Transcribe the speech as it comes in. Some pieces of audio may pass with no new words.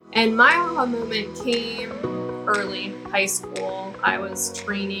And my aha moment came early high school. I was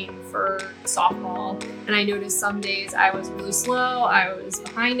training for softball, and I noticed some days I was really slow. I was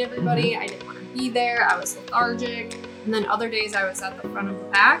behind everybody. I didn't want to be there. I was lethargic. And then other days I was at the front of the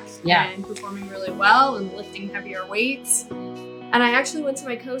pack and performing really well and lifting heavier weights. And I actually went to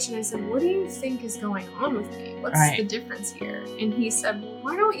my coach and I said, what do you think is going on with me? What's the difference here? And he said, well,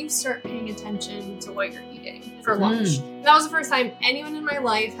 why don't you start paying attention to what you're eating for lunch? That was the first time anyone in my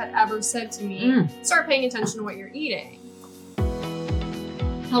life had ever said to me, start paying attention to what you're eating.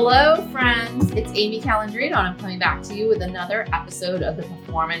 Hello, friends. It's Amy Calandrino, and I'm coming back to you with another episode of the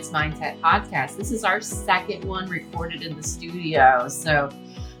Performance Mindset Podcast. This is our second one recorded in the studio. So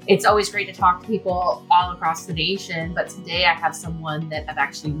it's always great to talk to people all across the nation, but today I have someone that I've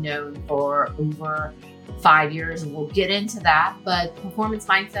actually known for over 5 years, and we'll get into that. But Performance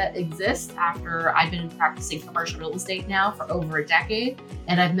Mindset exists after I've been practicing commercial real estate now for over a decade,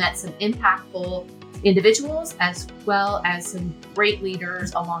 and I've met some impactful individuals as well as some great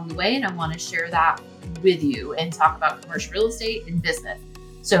leaders along the way, and I want to share that with you and talk about commercial real estate and business.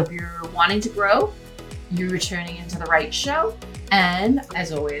 So if you're wanting to grow, you're tuning into the right show. And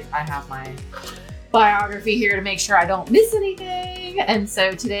as always, I have my biography here to make sure I don't miss anything. And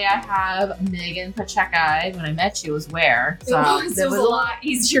so today I have Megan Poczekaj. When I met you, was where? So it was a lot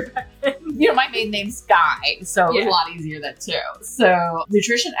easier back then. You know, my maiden name's Guy, so it was a lot easier then too. So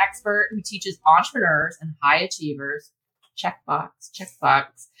nutrition expert who teaches entrepreneurs and high achievers, checkbox,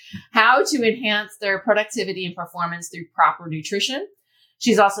 how to enhance their productivity and performance through proper nutrition.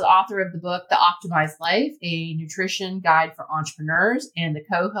 She's also the author of the book, The Optimized Life, a nutrition guide for entrepreneurs, and the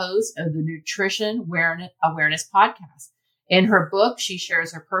co-host of the Nutrition Awareness podcast. In her book, she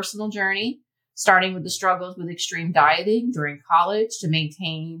shares her personal journey, starting with the struggles with extreme dieting during college to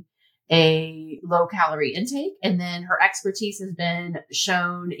maintain a low-calorie intake. And then her expertise has been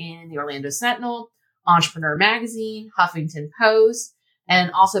shown in the Orlando Sentinel, Entrepreneur Magazine, Huffington Post,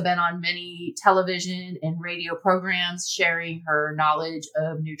 and also been on many television and radio programs sharing her knowledge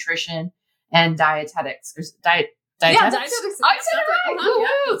of nutrition and dietetics. Dietetics. I said it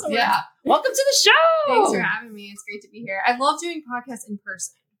right. Yeah. Welcome to the show. Thanks for having me. It's great to be here. I love doing podcasts in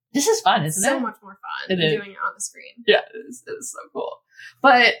person. This is fun, isn't it? So much more fun than doing it on the screen. Yeah, it is so cool.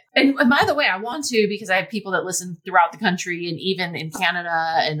 But, and by the way, I want to, because I have people that listen throughout the country and even in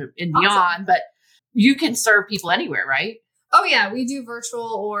Canada and beyond, but you can serve people anywhere, right? Oh, yeah. We do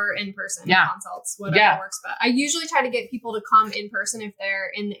virtual or in-person consults, whatever works. But I usually try to get people to come in person if they're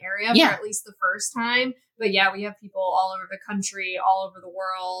in the area for at least the first time. But yeah, we have people all over the country, all over the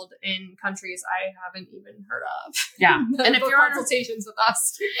world, in countries I haven't even heard of. Yeah. And if you're on consultations with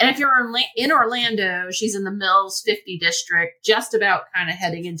us. And if you're in Orlando, she's in the Mills 50 district, just about kind of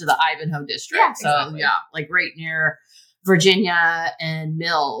heading into the Ivanhoe district. Yeah, exactly. So like right near Virginia and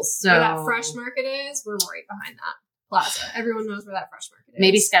Mills. So where that Fresh Market is, we're right behind that plaza. Everyone knows where that Fresh Market is.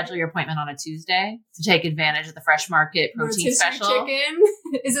 Maybe schedule your appointment on a Tuesday to take advantage of the Fresh Market protein special. Chicken.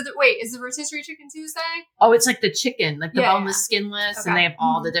 Is the rotisserie chicken Tuesday? Oh, it's like the chicken, like the boneless, skinless, and they have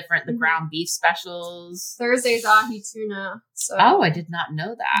all the different the ground beef specials. Thursday's ahi tuna. So. Oh, I did not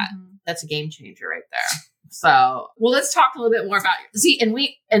know that. That's a game changer right there. So, well, let's talk a little bit more about and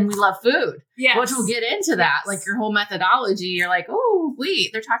we love food. Yes. Which we'll get into that. Like your whole methodology. You're like, oh, wait,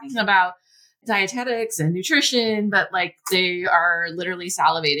 they're talking about dietetics and nutrition, but like they are literally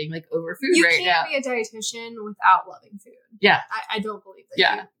salivating like over food right now. You can't be a dietitian without loving food. Yeah. I don't believe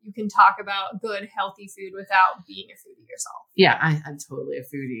that you can talk about good, healthy food without being a foodie yourself. Yeah, I'm totally a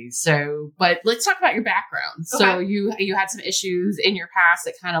foodie. So, but let's talk about your background. Okay. So you had some issues in your past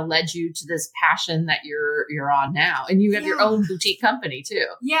that kind of led you to this passion that you're on now. And you have your own boutique company too.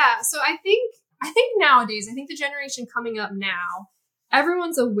 Yeah. So I think nowadays, the generation coming up now,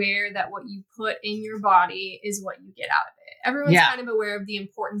 everyone's aware that what you put in your body is what you get out of it. Everyone's kind of aware of the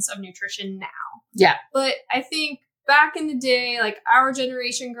importance of nutrition now. Yeah. But I think back in the day, like our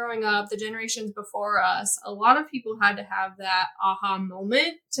generation growing up, the generations before us, a lot of people had to have that aha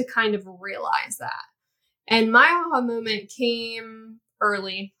moment to kind of realize that. And my aha moment came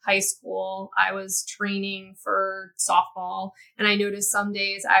early high school. I was training for softball, and I noticed some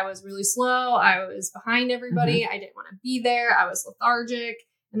days I was really slow. I was behind everybody. I didn't want to be there. I was lethargic.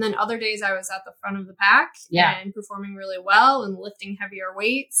 And then other days I was at the front of the pack and performing really well and lifting heavier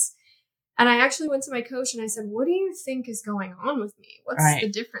weights. And I actually went to my coach and I said, what do you think is going on with me? What's the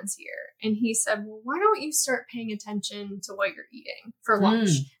difference here? And he said, well, why don't you start paying attention to what you're eating for lunch?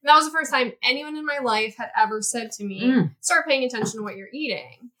 And that was the first time anyone in my life had ever said to me, start paying attention to what you're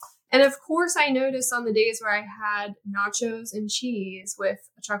eating. And of course, I noticed on the days where I had nachos and cheese with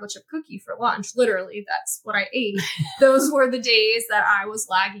a chocolate chip cookie for lunch, literally, that's what I ate. Those were the days that I was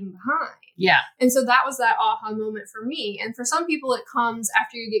lagging behind. Yeah. And so that was that aha moment for me. And for some people, it comes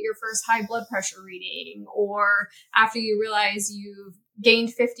after you get your first high blood pressure reading, or after you realize you've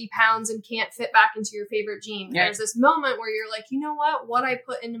gained 50 pounds and can't fit back into your favorite jeans. Yeah. There's this moment where you're like, you know what I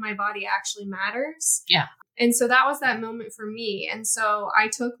put into my body actually matters. Yeah. And so that was that moment for me. And so I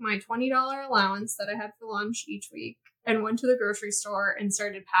took my $20 allowance that I had for lunch each week and went to the grocery store and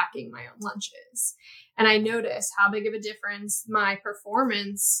started packing my own lunches. And I noticed how big of a difference my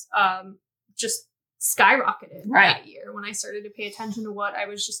performance just skyrocketed that year when I started to pay attention to what I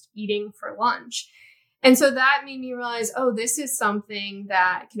was just eating for lunch. And so that made me realize, oh, this is something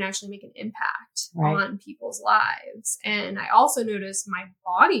that can actually make an impact on people's lives. And I also noticed my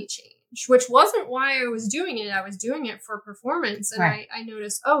body change, which wasn't why I was doing it. I was doing it for performance. And I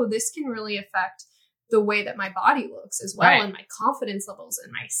noticed, oh, this can really affect the way that my body looks as well, and my confidence levels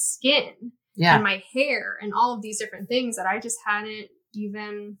and my skin and my hair and all of these different things that I just hadn't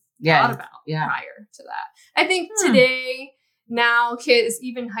even thought about prior to that. I think today, now kids,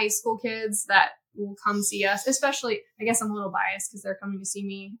 even high school kids that will come see us, especially, I guess I'm a little biased because they're coming to see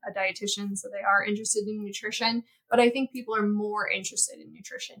me, a dietitian, so they are interested in nutrition, but I think people are more interested in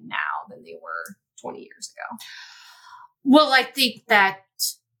nutrition now than they were 20 years ago. Well, I think that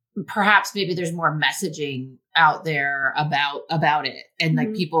perhaps maybe there's more messaging out there about it. And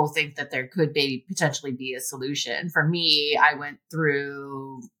like people think that there could potentially be a solution. For me, I went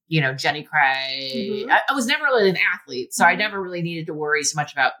through, Jenny Craig. I was never really an athlete, so I never really needed to worry so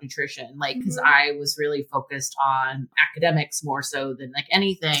much about nutrition, because I was really focused on academics more so than like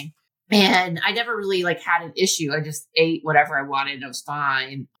anything. And I never really had an issue. I just ate whatever I wanted and it was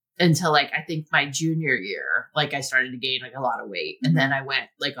fine. Until I think my junior year, I started to gain a lot of weight. And then I went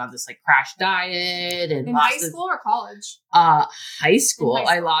on this crash diet and in high school or college? High school.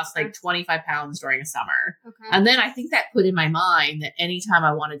 I lost 25 pounds during a summer. Okay. And then I think that put in my mind that anytime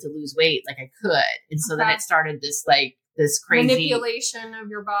I wanted to lose weight, I could. And so then it started this this crazy manipulation of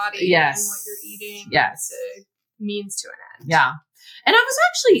your body and what you're eating means to an end. Yeah. And I was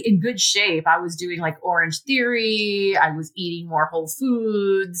actually in good shape. I was doing Orange Theory. I was eating more whole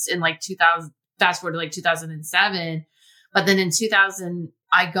foods in 2000, fast forward to 2007. But then in 2000,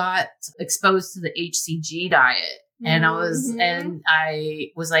 I got exposed to the HCG diet. And I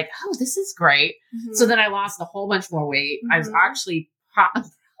was like, oh, this is great. So then I lost a whole bunch more weight. I was actually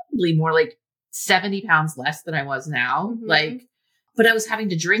probably more 70 pounds less than I was now. But I was having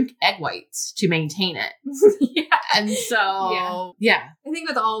to drink egg whites to maintain it. And so, I think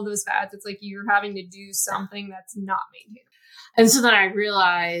with all of those fats, it's you're having to do something that's not maintainable. And so then I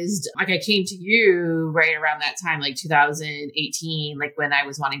realized, I came to you right around that time, 2018, when I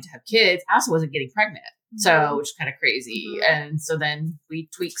was wanting to have kids. I also wasn't getting pregnant. So, which is kind of crazy. And so then we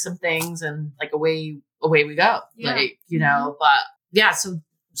tweaked some things and away we go. But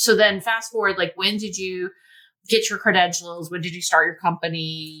so then fast forward, when did you get your credentials? When did you start your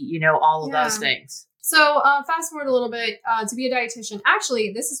company? All of those things. So fast forward a little bit, to be a dietitian.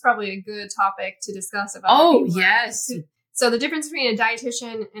 Actually, this is probably a good topic to discuss about. Oh, yes. So the difference between a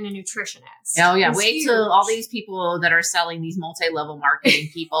dietitian and a nutritionist. Oh, yeah. Wait till all these people that are selling these multi-level marketing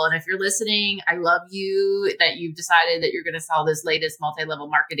people. And if you're listening, I love you that you've decided that you're going to sell this latest multi-level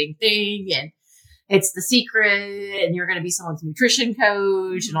marketing thing. And it's the secret, and you're going to be someone's nutrition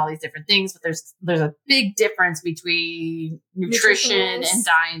coach and all these different things. But there's a big difference between nutrition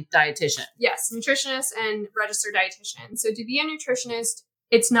and dietitian. Yes, nutritionist and registered dietitian. So to be a nutritionist,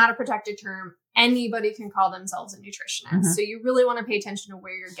 it's not a protected term. Anybody can call themselves a nutritionist. So you really want to pay attention to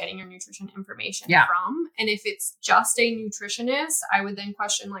where you're getting your nutrition information from. And if it's just a nutritionist, I would then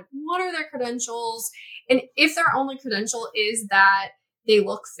question what are their credentials? And if their only credential is that they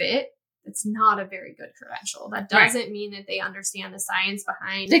look fit, it's not a very good credential. That doesn't mean that they understand the science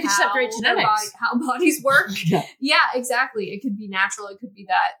behind how bodies work. Yeah, exactly. It could be natural. It could be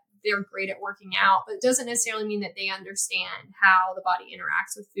that they're great at working out, but it doesn't necessarily mean that they understand how the body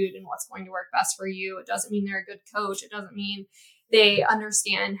interacts with food and what's going to work best for you. It doesn't mean they're a good coach. It doesn't mean they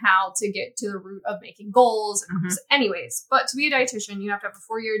understand how to get to the root of making goals. Anyways, but to be a dietitian, you have to have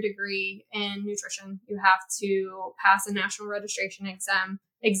a 4-year degree in nutrition. You have to pass a national registration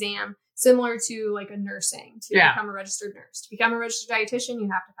exam similar to a nursing to become a registered nurse. To become a registered dietitian, you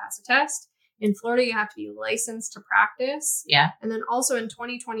have to pass a test. In Florida, you have to be licensed to practice. Yeah. And then also in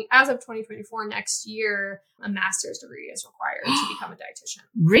 2020, as of 2024, next year, a master's degree is required to become a dietitian.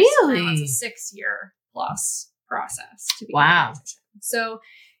 Really? So it's a 6-year plus process to become a dietitian. So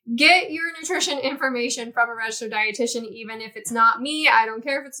get your nutrition information from a registered dietitian, even if it's not me. I don't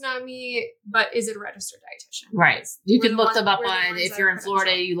care if it's not me, but is it a registered dietitian? Right. You can look them up on, if you're in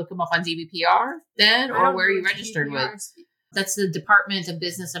Florida, you look them up on DBPR then, or where are you registered with? That's the Department of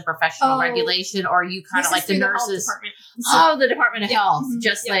Business and Professional Regulation, or you kind of like the nurses. The Department of Health,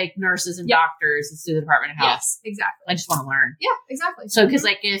 just like nurses and doctors, it's through the Department of Health. Yes, exactly. I just want to learn. Yeah, exactly. So, because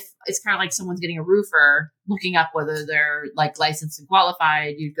like if it's kind of like someone's getting a roofer, looking up whether they're like licensed and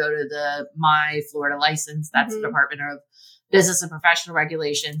qualified, you'd go to the My Florida License. That's the Department of Business and Professional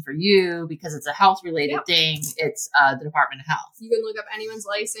Regulation for you, because it's a health related thing. It's the Department of Health. You can look up anyone's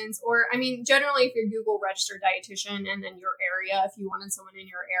license, or I mean, generally, if you Google registered dietitian and then your area, if you wanted someone in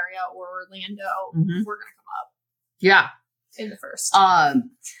your area or Orlando, we're gonna come up. Yeah, in the first.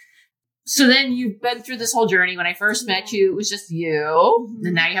 So then you've been through this whole journey. When I first met you, it was just you.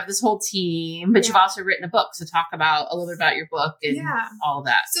 And now you have this whole team, but you've also written a book. So talk about a little bit about your book and all of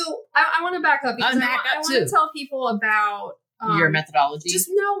that. So I want to back up because I want to tell people about your methodology. Just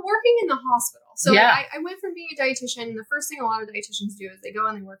working in the hospital. So I went from being a dietitian. The first thing a lot of dietitians do is they go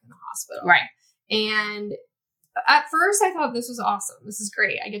and they work in the hospital. Right. And at first I thought this was awesome. This is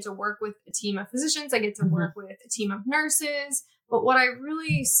great. I get to work with a team of physicians. I get to work with a team of nurses. But what I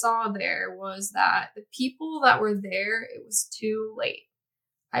really saw there was that the people that were there, it was too late.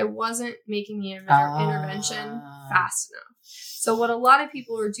 I wasn't making the intervention fast enough. So what a lot of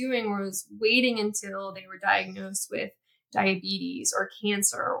people were doing was waiting until they were diagnosed with diabetes or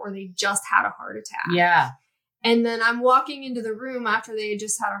cancer, or they just had a heart attack. Yeah. And then I'm walking into the room after they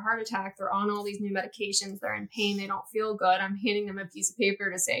just had a heart attack. They're on all these new medications. They're in pain. They don't feel good. I'm handing them a piece of paper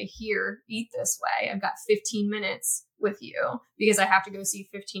to say, here, eat this way. I've got 15 minutes with you because I have to go see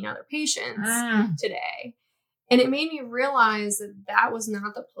 15 other patients today. And it made me realize that that was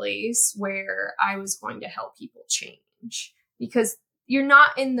not the place where I was going to help people change, because you're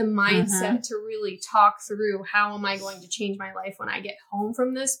not in the mindset to really talk through, how am I going to change my life when I get home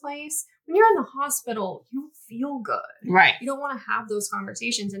from this place? When you're in the hospital, you don't feel good. Right. You don't want to have those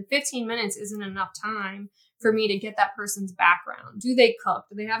conversations. And 15 minutes isn't enough time for me to get that person's background. Do they cook?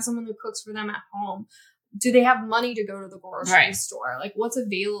 Do they have someone who cooks for them at home? Do they have money to go to the grocery store? Like, what's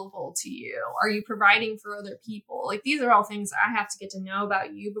available to you? Are you providing for other people? Like, these are all things that I have to get to know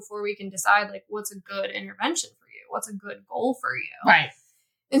about you before we can decide, like, what's a good intervention for you? What's a good goal for you? Right.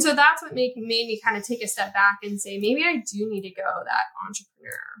 And so that's what made me kind of take a step back and say, maybe I do need to go that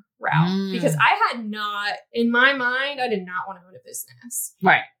entrepreneur route, because I had not, in my mind, I did not want to own a business.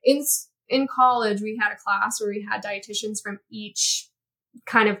 Right. In college, we had a class where we had dietitians from each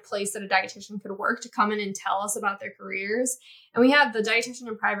kind of place that a dietitian could work to come in and tell us about their careers. And we had the dietitian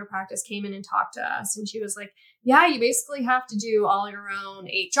in private practice came in and talked to us. And she was like, yeah, you basically have to do all your own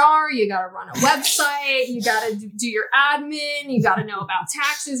HR. You got to run a website. You got to do your admin. You got to know about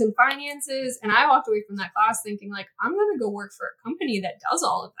taxes and finances. And I walked away from that class thinking, like, I'm going to go work for a company that does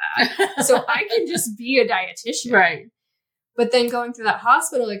all of that, so I can just be a dietitian. Right. But then going through that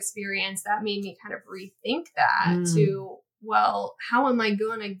hospital experience, that made me kind of rethink that to, well, how am I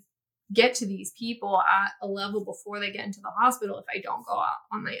going to get to these people at a level before they get into the hospital if I don't go out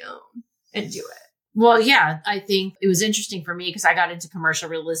on my own and do it? Well, yeah, I think it was interesting for me because I got into commercial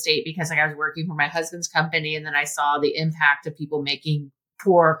real estate because I was working for my husband's company, and then I saw the impact of people making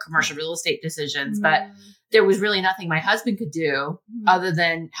poor commercial real estate decisions. But there was really nothing my husband could do other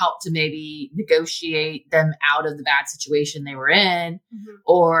than help to maybe negotiate them out of the bad situation they were in,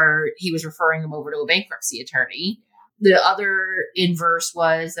 or he was referring them over to a bankruptcy attorney. The other inverse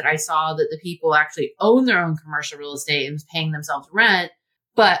was that I saw that the people actually own their own commercial real estate and was paying themselves rent,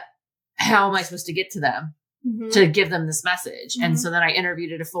 but how am I supposed to get to them to give them this message? And so then I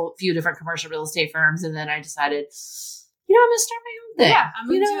interviewed at a few different commercial real estate firms. And then I decided, I'm going to start my own thing. Yeah, I'm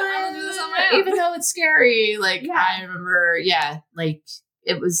going to do this on my own. Even though it's scary. Like, I remember, like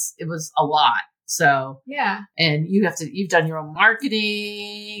it was a lot. So, and you've done your own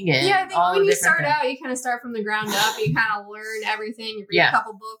marketing and I think when you start out, you kind of start from the ground up. You kind of learn everything. You read a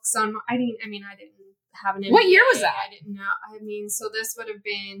couple books on, I didn't have an MBA. What year was that? I didn't know. So this would have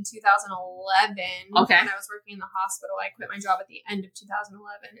been 2011. Okay. When I was working in the hospital. I quit my job at the end of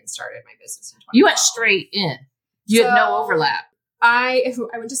 2011 and started my business in 2012. You went straight in. You had no overlap. I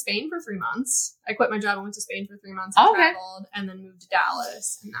went to Spain for 3 months. I quit my job and went to Spain for 3 months and traveled, and then moved to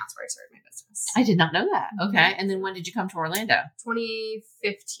Dallas, and that's where I started my business. I did not know that. Okay. And then when did you come to Orlando?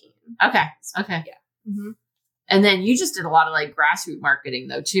 2015. Okay. Yeah. And then you just did a lot of like grassroots marketing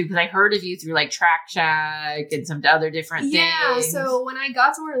though too, because I heard of you through like Track Shack and some other different things. Yeah. So when I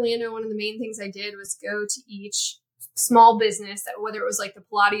got to Orlando, one of the main things I did was go to each small business, that whether it was like the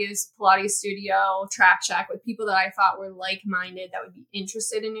Pilates studio, Track Shack, with people that I thought were like-minded that would be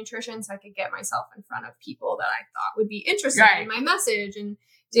interested in nutrition, so I could get myself in front of people that I thought would be interested in my message, and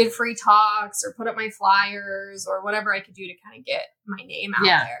did free talks or put up my flyers or whatever I could do to kind of get my name out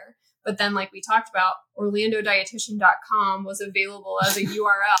there. But then, like we talked about, OrlandoDietitian.com was available as a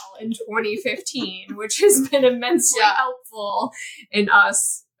URL in 2015, which has been immensely helpful in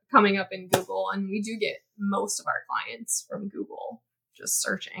us coming up in Google. And we do get most of our clients from Google, just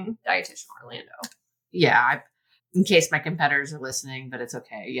searching Dietitian Orlando. Yeah. In case my competitors are listening, but it's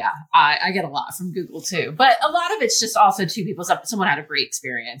okay. Yeah. I get a lot from Google too, but a lot of it's just also two people. Someone had a great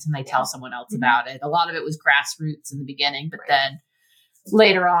experience and they tell someone else about it. A lot of it was grassroots in the beginning, but then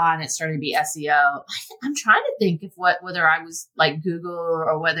later on it started to be SEO. I'm trying to think of whether I was like Google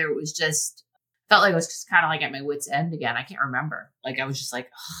or whether it was just felt like it was just kind of like at my wit's end again. I can't remember. Like I was just like,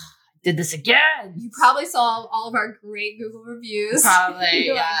 oh, I did this again. You probably saw all of our great Google reviews. Probably,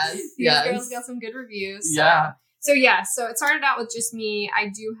 yes. These girls got some good reviews. Yeah. So it started out with just me. I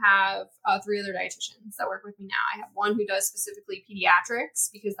do have 3 other dietitians that work with me now. I have one who does specifically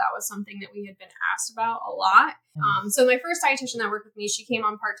pediatrics because that was something that we had been asked about a lot. So my first dietitian that worked with me, she came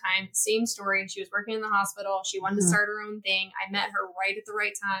on part-time, same story. She was working in the hospital. She wanted to start her own thing. I met her right at the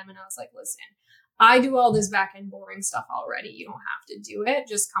right time. And I was like, listen, I do all this back end boring stuff already. You don't have to do it.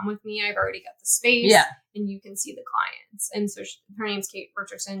 Just come with me. I've already got the space and you can see the clients. And so her name's Kate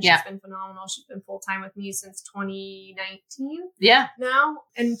Richardson. She's been phenomenal. She's been full-time with me since 2019 now.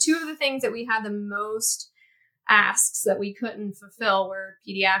 And 2 of the things that we had the most asks that we couldn't fulfill were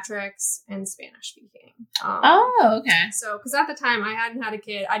pediatrics and Spanish speaking. Okay. So, because at the time I hadn't had a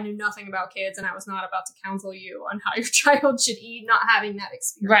kid, I knew nothing about kids, and I was not about to counsel you on how your child should eat, not having that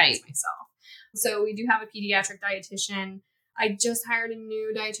experience myself. So we do have a pediatric dietitian. I just hired a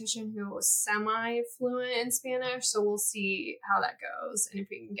new dietitian who was semi-fluent in Spanish. So we'll see how that goes and if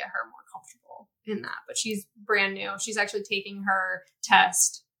we can get her more comfortable in that. But she's brand new. She's actually taking her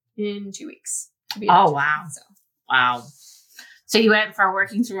test in 2 weeks. Oh, wow. Wow. So you went from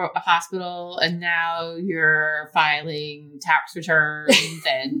working through a hospital and now you're filing tax returns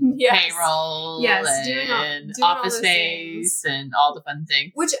and payroll and office space and all the fun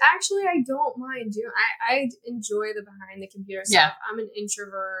things. Which actually I don't mind doing. I enjoy the behind the computer stuff. I'm an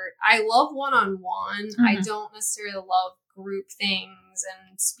introvert. I love one-on-one. I don't necessarily love group things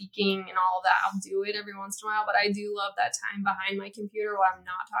and speaking and all of that. I'll do it every once in a while, but I do love that time behind my computer while I'm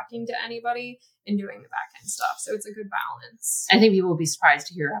not talking to anybody and doing the back end stuff. So it's a good balance. I think people will be surprised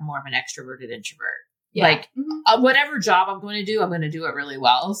to hear I'm more of an extroverted introvert. Like whatever job I'm going to do it really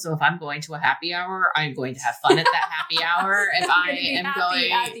well. So if I'm going to a happy hour, I'm going to have fun at that happy hour. If I am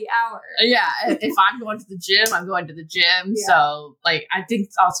going at the hour. If I'm going to the gym, I'm going to the gym. So like, I think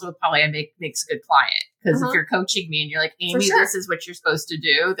also probably makes a good client. Because if you're coaching me and you're like, Amy, this is what you're supposed to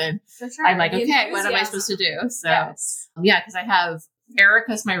do, then I'm like, okay, what am I supposed to do? So because I have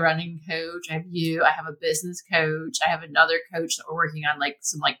Erica's my running coach. I have you. I have a business coach. I have another coach that we're working on like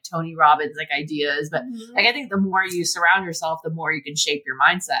some like Tony Robbins like ideas. But like I think the more you surround yourself, the more you can shape your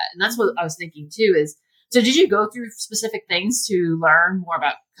mindset. And that's what I was thinking too is, so did you go through specific things to learn more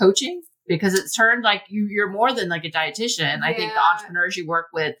about coaching? Because it's turned like you're more than like a dietitian. I think the entrepreneurs you work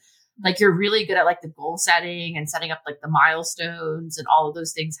with, like you're really good at like the goal setting and setting up like the milestones and all of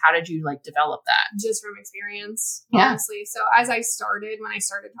those things. How did you like develop that? Just from experience, honestly. So when I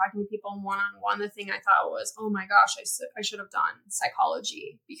started talking to people one-on-one, the thing I thought was, oh my gosh, I should have done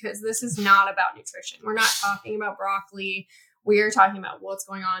psychology because this is not about nutrition. We're not talking about broccoli. We're talking about what's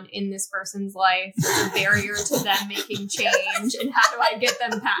going on in this person's life, the barrier to them making change, and how do I get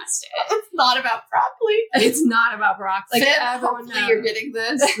them past it? It's not about broccoli. It's not about broccoli. Like everyone knows. You're getting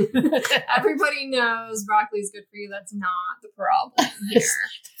this. Everybody knows broccoli is good for you. That's not the problem here.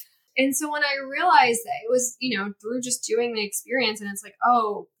 And so when I realized that it was, through just doing the experience, and it's like,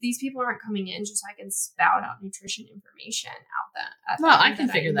 oh, these people aren't coming in just so I can spout out nutrition information I can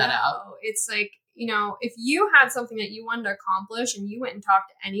figure that out. It's like, if you had something that you wanted to accomplish and you went and talked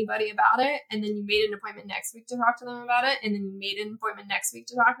to anybody about it, and then you made an appointment next week to talk to them about it, and then you made an appointment next week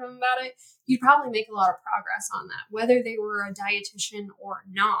to talk to them about it, you'd probably make a lot of progress on that, whether they were a dietitian or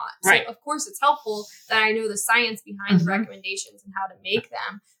not. Right. So of course it's helpful that I know the science behind the recommendations and how to make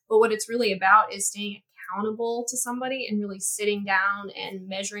them. But what it's really about is staying accountable to somebody and really sitting down and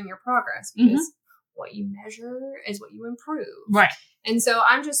measuring your progress, because what you measure is what you improve. Right. And so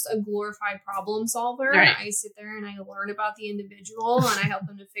I'm just a glorified problem solver. Right. I sit there and I learn about the individual and I help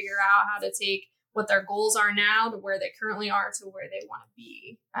them to figure out how to take what their goals are now to where they currently are to where they want to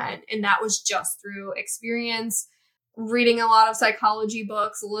be. And that was just through experience. reading a lot of psychology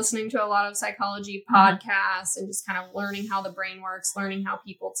books, listening to a lot of psychology podcasts, and just kind of learning how the brain works, learning how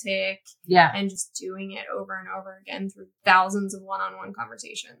people tick. Yeah. And just doing it over and over again through thousands of one-on-one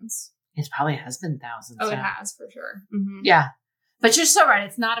conversations. It probably has been thousands. Oh, it has for sure. Mm-hmm. Yeah. But you're so right.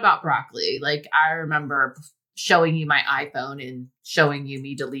 It's not about broccoli. Like, I remember showing you my iPhone and showing you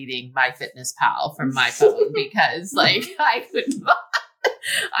me deleting MyFitnessPal from my phone because like I could not.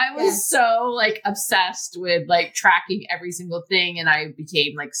 I was so like obsessed with like tracking every single thing, and I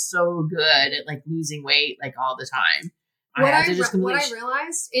became like so good at like losing weight like all the time. What I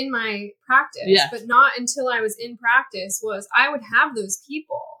realized in my practice, but not until I was in practice, was I would have those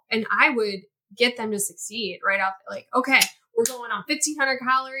people and I would get them to succeed right out there. Like, okay, we're going on 1,500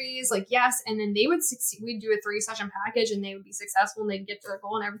 calories. Like, yes. And then they would succeed. We'd do a 3-session package and they would be successful and they'd get to their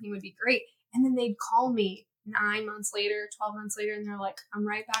goal and everything would be great. And then they'd call me 9 months later, 12 months later, and they're like, I'm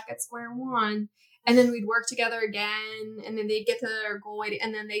right back at square one. And then we'd work together again, and then they'd get to their goal weight,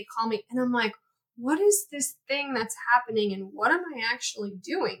 and then they'd call me, and I'm like, what is this thing that's happening, and what am I actually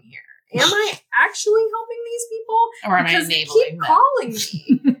doing here? Am I actually helping these people? Or am because I they enabling keep them? calling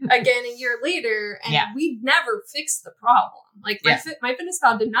me again a year later, and we'd never fixed the problem. Like, my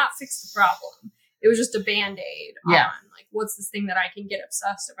MyFitnessPal did not fix the problem. It was just a Band-Aid on, like, what's this thing that I can get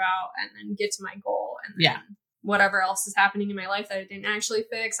obsessed about and then get to my goal. And then whatever else is happening in my life that I didn't actually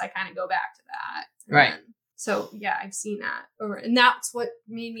fix, I kind of go back to that. And then, so, yeah, I've seen that over. And that's what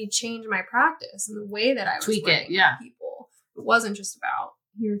made me change my practice and the way that I was tweak it. People. It wasn't just about,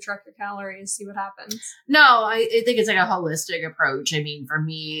 here, track your calories, see what happens. No, I think it's like a holistic approach. I mean, for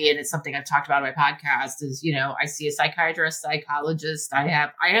me, and it's something I've talked about on my podcast, is, you know, I see a psychiatrist, psychologist. I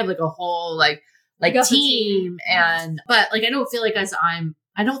have like a whole like team, but like I don't feel like I've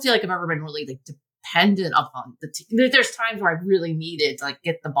ever been really like dependent upon the team. There's times where I really needed to like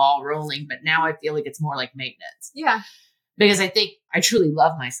get the ball rolling, but now I feel like it's more like maintenance. Yeah. Because I think I truly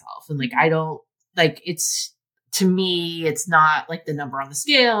love myself, and like I don't like it's, to me, it's not like the number on the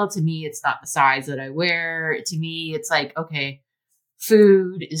scale. To me, it's not the size that I wear. To me, it's like, okay,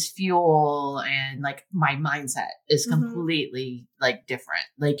 food is fuel, and like my mindset is completely like different.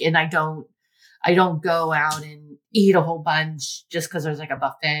 Like, and I don't go out and eat a whole bunch just because there's like a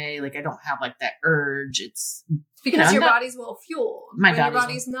buffet. Like, I don't have like that urge. It's because your body's well fueled. When your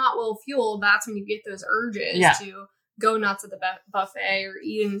body's not well fueled, that's when you get those urges to go nuts at the buffet or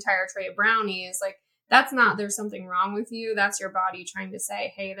eat an entire tray of brownies. Like, that's not, there's something wrong with you. That's your body trying to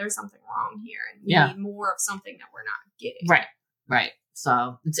say, hey, there's something wrong here. And we need more of something that we're not getting. Right.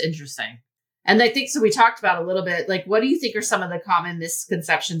 So it's interesting. And I think, so we talked about a little bit, like, what do you think are some of the common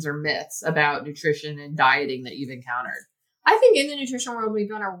misconceptions or myths about nutrition and dieting that you've encountered? I think in the nutrition world, we've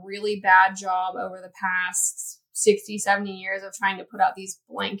done a really bad job over the past 60, 70 years of trying to put out these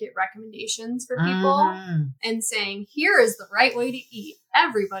blanket recommendations for people and saying, here is the right way to eat.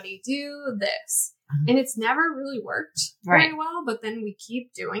 Everybody do this. And it's never really worked very well, but then we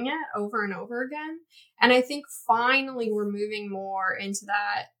keep doing it over and over again. And I think finally we're moving more into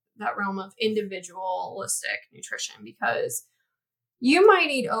that realm of individualistic nutrition, because you might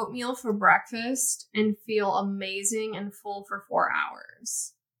eat oatmeal for breakfast and feel amazing and full for 4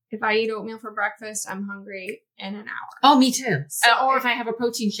 hours. If I eat oatmeal for breakfast, I'm hungry in an hour. Oh, me too. Or if I have a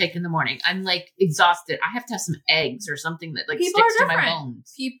protein shake in the morning, I'm like exhausted. I have to have some eggs or something that like sticks to my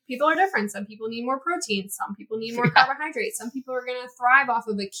bones. People are different. Some people need more protein. Some people need more carbohydrates. Some people are going to thrive off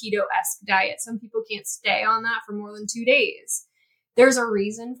of a keto-esque diet. Some people can't stay on that for more than 2 days. There's a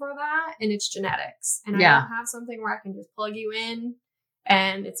reason for that, and it's genetics. And I don't have something where I can just plug you in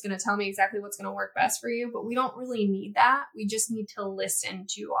and it's going to tell me exactly what's going to work best for you. But we don't really need that. We just need to listen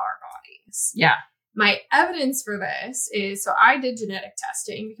to our bodies. Yeah. My evidence for this is, so I did genetic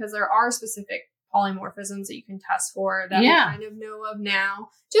testing because there are specific polymorphisms that you can test for that we kind of know of now.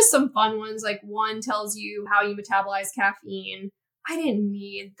 Just some fun ones. Like, one tells you how you metabolize caffeine. I didn't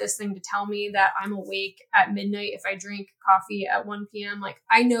need this thing to tell me that I'm awake at midnight if I drink coffee at 1 p.m. Like,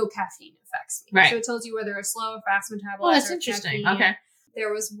 I know caffeine affects me. Right. So it tells you whether a slow or fast metabolizer. Oh, that's interesting. Caffeine. Okay.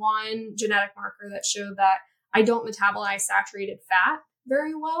 There was one genetic marker that showed that I don't metabolize saturated fat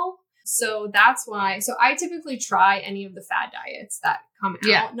very well. So that's why. So I typically try any of the fad diets that come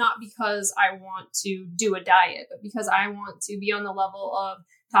out, not because I want to do a diet, but because I want to be on the level of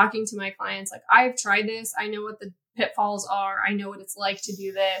talking to my clients. Like, I've tried this. I know what the pitfalls are. I know what it's like to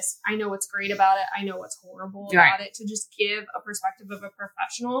do this. I know what's great about it. I know what's horrible about it, to just give a perspective of a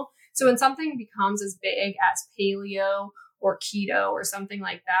professional. So when something becomes as big as paleo or keto or something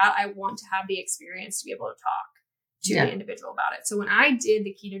like that, I want to have the experience to be able to talk to the individual about it. So when I did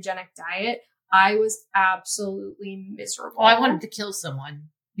the ketogenic diet, I was absolutely miserable. Oh, I wanted to kill someone.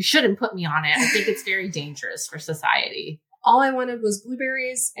 You shouldn't put me on it. I think it's very dangerous for society. All I wanted was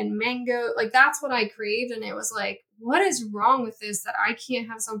blueberries and mango. Like, that's what I craved. And it was like, what is wrong with this that I can't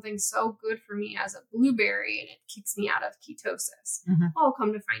have something so good for me as a blueberry and it kicks me out of ketosis? Mm-hmm. Well,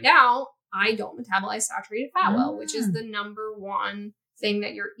 come to find out, I don't metabolize saturated fat well, which is the number one thing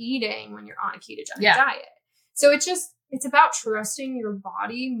that you're eating when you're on a ketogenic diet. So it's about trusting your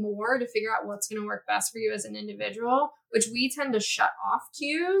body more to figure out what's going to work best for you as an individual, which we tend to shut off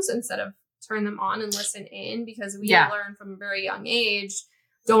cues instead of turn them on and listen in, because we learn from a very young age,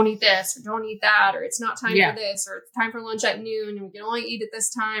 don't eat this or don't eat that, or it's not time for this, or it's time for lunch at noon and we can only eat at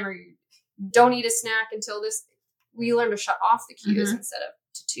this time, or you don't eat a snack until this. We learn to shut off the cues instead of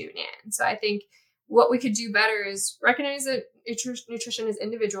to tune in. So I think what we could do better is recognize that nutrition is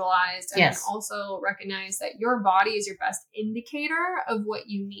individualized, and then also recognize that your body is your best indicator of what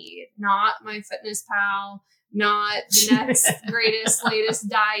you need, not MyFitnessPal, not the next greatest, latest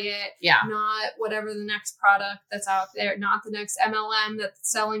diet, not whatever the next product that's out there, not the next MLM that's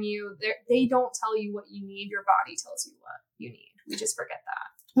selling you. They don't tell you what you need. Your body tells you what you need. We just forget that.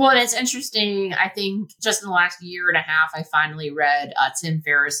 Well, and it's interesting. I think just in the last year and a half, I finally read Tim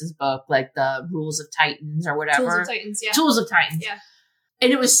Ferriss's book, like the Rules of Titans or whatever. Tools of Titans, yeah. Tools of Titans. Yeah.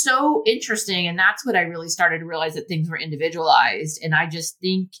 And it was so interesting. And that's what I really started to realize, that things were individualized. And I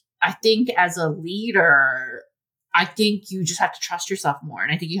think as a leader, I think you just have to trust yourself more.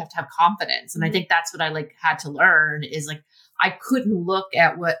 And I think you have to have confidence. And I think that's what I had to learn is I couldn't look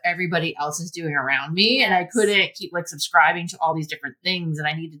at what everybody else is doing around me, and I couldn't keep subscribing to all these different things. And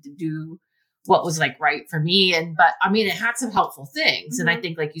I needed to do what was right for me. But I mean, it had some helpful things. And I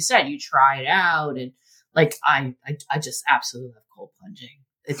think, like you said, you try it out, and I just absolutely love cold plunging.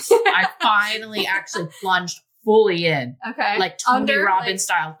 I finally actually plunged fully in. Okay. Like Tony Robbins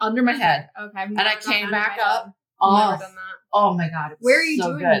style, under my head. Okay. And I came back up. Never done that. Oh my God. Where are you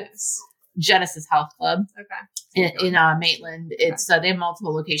doing this? Genesis Health Club. Okay. In Maitland. It's they have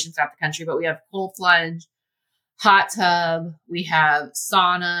multiple locations throughout the country, but we have cold plunge, hot tub, we have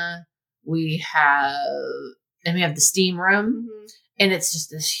sauna, we have the steam room. Mm-hmm. And it's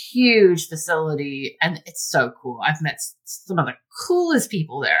just this huge facility, and it's so cool. I've met some of the coolest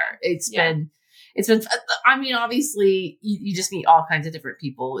people there. It's been, I mean, obviously you just meet all kinds of different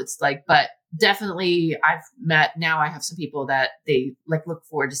people. It's but definitely I have some people that they look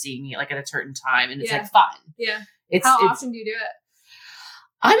forward to seeing me at a certain time, and it's fun. Yeah. How often do you do it?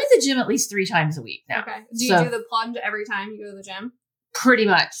 I'm at the gym at least 3 times a week now. Okay. Do you do the plunge every time you go to the gym? Pretty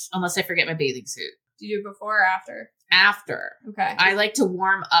much, unless I forget my bathing suit. Do you do it before or after? After. Okay. I like to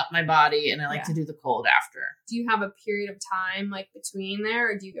warm up my body, and I like to do the cold after. Do you have a period of time between there,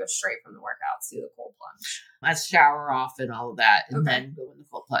 or do you go straight from the workouts to the cold plunge? I shower off and all of that, and then go in the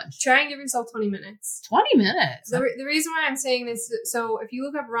cold plunge. Try and give yourself 20 minutes. 20 minutes? The reason why I'm saying this, so if you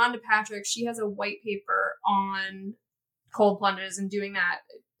look up Rhonda Patrick, she has a white paper on cold plunges and doing that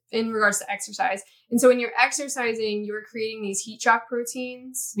in regards to exercise. And so when you're exercising, you're creating these heat shock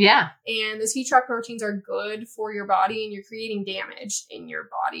proteins. Yeah. And those heat shock proteins are good for your body, and you're creating damage in your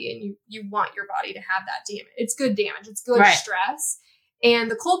body, and you want your body to have that damage. It's good damage. It's good stress. And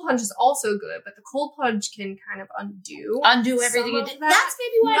the cold plunge is also good, but the cold plunge can kind of undo everything you did. That's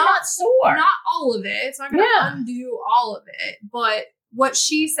maybe why I'm not sore. Not all of it. It's not going to undo all of it. But what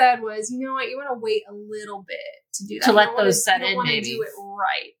she said was, you know what? You want to wait a little bit to do that. To let those set in, maybe. You do it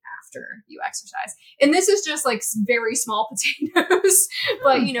right after you exercise. And this is just very small potatoes.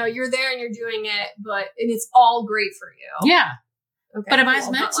 But, you're there and you're doing it, and it's all great for you. Yeah. Okay, but I might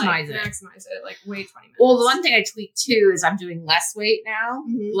maximize it. Maximize it, wait 20 minutes. Well, the one thing I tweaked too is I'm doing less weight now.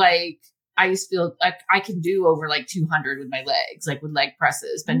 Mm-hmm. I used to feel like I can do over 200 with my legs, with leg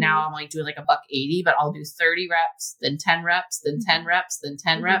presses. But now I'm doing $180, but I'll do 30 reps, then 10 reps, then 10 reps, then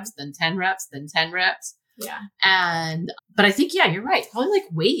 10 reps, then 10 reps, then 10 reps. Yeah. But I think, you're right. Probably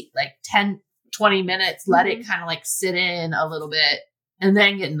wait 10, 20 minutes, let it kind of sit in a little bit, and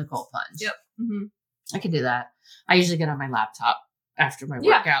then get in the cold plunge. Yep. Mm-hmm. I can do that. I usually get on my laptop after my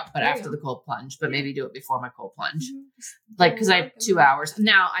workout, but after the cold plunge, but maybe do it before my cold plunge. Because I have 2 hours.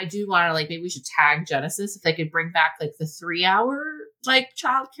 Now I do want to maybe we should tag Genesis if they could bring back the 3-hour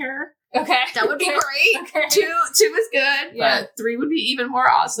childcare. Okay. That would be great. Okay. 2 is good, but 3 would be even more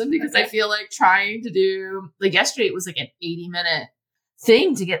awesome, because I feel trying to do yesterday it was an 80-minute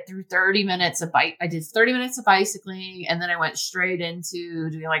thing to get through 30 minutes of bike. I did 30 minutes of bicycling, and then I went straight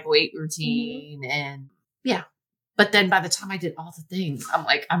into doing weight routine and But then by the time I did all the things,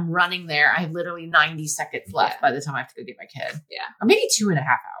 I'm running there. I have literally 90 seconds left by the time I have to go get my kid. Yeah. Or maybe 2.5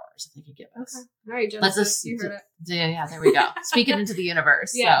 hours if they could give us. Okay. All right, Genesis, you heard it. Yeah, there we go. Speaking into the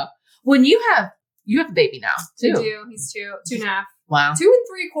universe. Yeah. So when you have a baby now, too. I do. He's 2.5. Wow. 2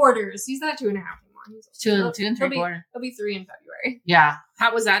 3/4. He's not 2.5 anymore. He's Two and 3/4. He'll be 3 in February. Yeah.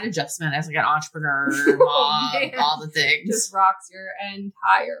 How was that adjustment as like an entrepreneur, mom, all the things? Just rocks your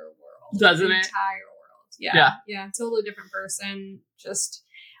entire world. Doesn't it? Entire world. Yeah. Totally different person.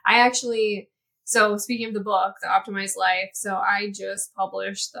 So speaking of the book, The Optimized Life, so I just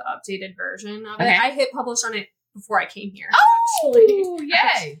published the updated version of it. I hit publish on it before I came here. Oh, actually.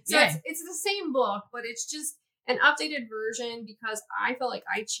 Yay. So it's the same book, but it's just an updated version because I felt like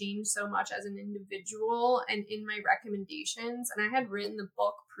I changed so much as an individual and in my recommendations. And I had written the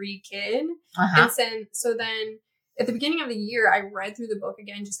book pre-kid. And so then at the beginning of the year, I read through the book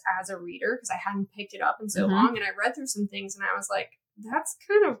again just as a reader because I hadn't picked it up in so long. And I read through some things and I was like, that's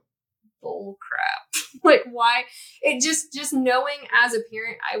kind of bull crap. Like, why? It just knowing as a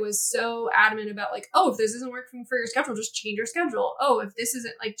parent, I was so adamant about like, oh, if this isn't working for your schedule, just change your schedule. Oh, if this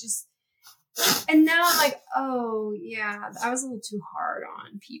isn't like just. And now I'm like, oh yeah, I was a little too hard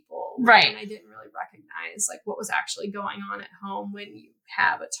on people, right? And I didn't really recognize like what was actually going on at home when you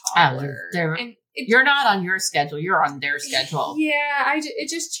have a toddler. And you're not on your schedule; you're on their schedule. Yeah, it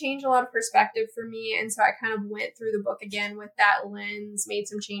just changed a lot of perspective for me, and so I kind of went through the book again with that lens, made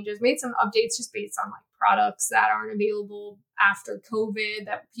some changes, made some updates just based on like products that aren't available after COVID,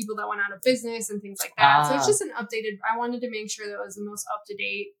 that people that went out of business and things like that. So it's just an updated. I wanted to make sure that it was the most up to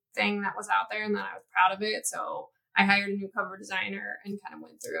date thing that was out there and that I was proud of it. So I hired a new cover designer and kind of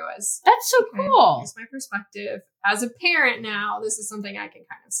went through as that's so cool. Here's my perspective as a parent. Now this is something I can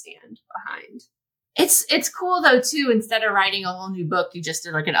kind of stand behind. It's cool though too. Instead of writing a whole new book, you just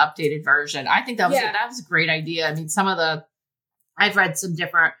did like an updated version. I think that was a great idea. I mean, I've read some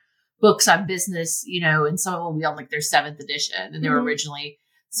different books on business, and some of them will be on like their 7th edition, and they were originally.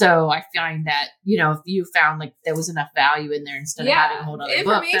 So I find that, if you found like there was enough value in there instead of having a whole other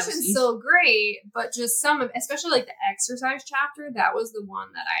book. Information's still great, but just some of, especially like the exercise chapter, that was the one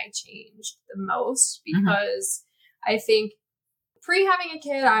that I changed the most because I think pre-having a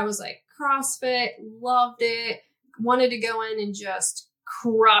kid, I was like CrossFit, loved it, wanted to go in and just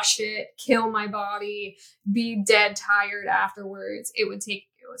crush it, kill my body, be dead tired afterwards. It was,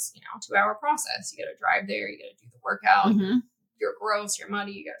 2-hour process. You got to drive there, you got to do the workout. You're gross, you're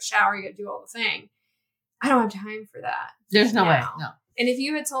muddy, you got to shower, you got to do all the thing. I don't have time for that. There's no way. No. And if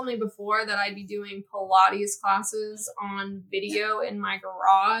you had told me before that I'd be doing Pilates classes on video in my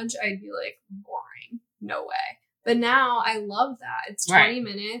garage, I'd be like, boring. No way. But now I love that. It's 20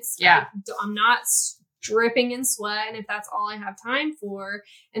 minutes. Yeah. I'm not dripping in sweat. And if that's all I have time for,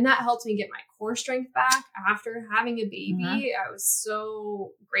 and that helped me get my core strength back after having a baby, I was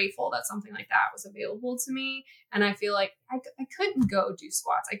so grateful that something like that was available to me. And I feel like I couldn't go do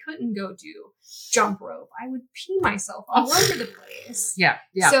squats. I couldn't go do jump rope. I would pee myself all over the place. Yeah.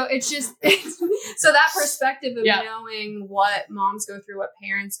 So it's just, so that perspective of knowing what moms go through, what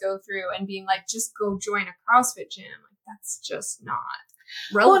parents go through, and being like, just go join a CrossFit gym. Like, that's just not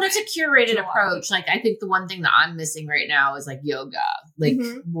relevant. Well, and it's a curated approach. Like, I think the one thing that I'm missing right now is like yoga, like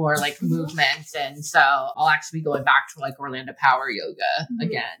more like movement. And so I'll actually be going back to like Orlando Power Yoga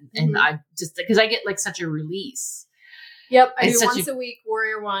again. And I just, because I get like such a release. Yep. I do once a week,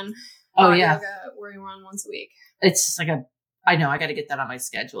 Warrior One. Yoga, Warrior One once a week. It's just like I know I got to get that on my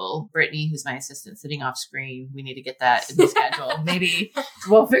schedule. Brittany, who's my assistant sitting off screen, we need to get that in the schedule. Maybe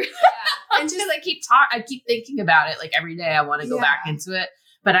we'll figure it out. And just I keep thinking about it like every day. I want to go back into it.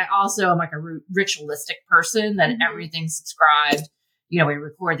 But I also am like a ritualistic person that everything's subscribed. We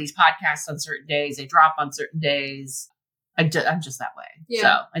record these podcasts on certain days. They drop on certain days. I'm just that way. Yeah.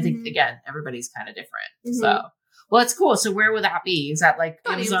 So I think, again, everybody's kind of different. So, well, it's cool. So where would that be? Is that like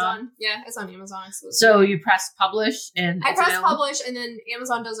Amazon? Yeah, it's on Amazon exclusively. So you press publish and I press publish, and then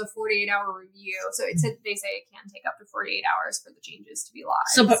Amazon does a 48-hour review. So they say it can take up to 48 hours for the changes to be live.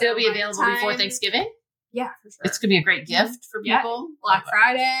 So it'll be available before Thanksgiving? Yeah, for sure. It's going to be a great gift for people. Black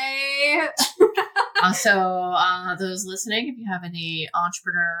Friday. So those listening, if you have any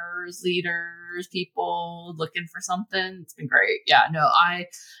entrepreneurs, leaders, people looking for something, it's been great. Yeah, no, I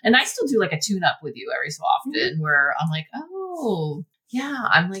still do like a tune up with you every so often where I'm like, oh, yeah,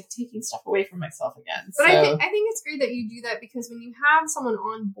 I'm like taking stuff away from myself again. But I think it's great that you do that because when you have someone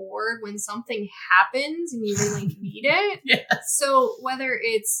on board, when something happens and you really need it. So whether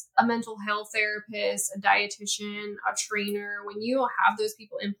it's a mental health therapist, a dietitian, a trainer, when you have those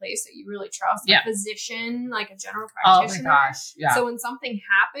people in place that you really trust, a physician, like a general practitioner. Oh my gosh. Yeah. So when something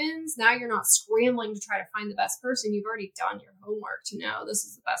happens, now you're not scrambling to try to find the best person. You've already done your homework to know this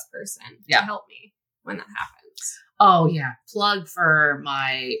is the best person to help me when that happens. Oh yeah. Plug for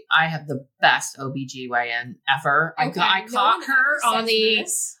I have the best OBGYN ever. I caught her on the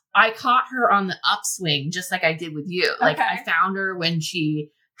I caught her on the upswing, just like I did with you. Like I found her when she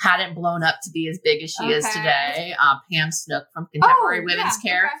hadn't blown up to be as big as she is today. Pam Snook from Contemporary Women's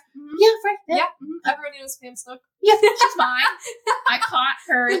Care. Okay. Mm-hmm. Yeah, right. Yeah. Everybody knows Pam Snook. Yeah, she's mine. I caught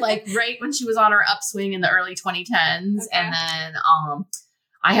her like right when she was on her upswing in the early 2010s. And then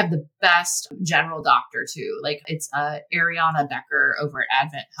I have the best general doctor too. Like it's Ariana Becker over at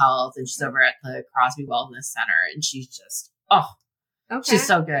Advent Health, and she's over at the Crosby Wellness Center, and she's just she's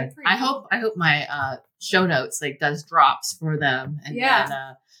so good. I hope my show notes like does drops for them, and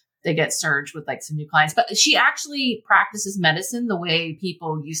then they get surged with like some new clients. But she actually practices medicine the way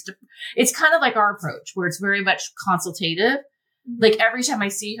people used to. It's kind of like our approach, where it's very much consultative. Like every time I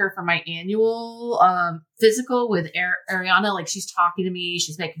see her for my annual physical with Ariana, like she's talking to me,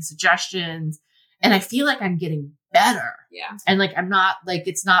 she's making suggestions, and I feel like I'm getting better. Yeah. And like, I'm not like,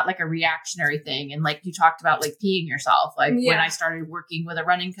 it's not like a reactionary thing. And like you talked about like peeing yourself, like when I started working with a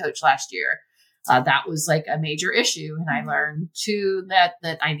running coach last year, that was like a major issue. And I learned too that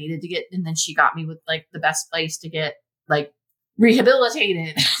I needed to get, and then she got me with like the best place to get like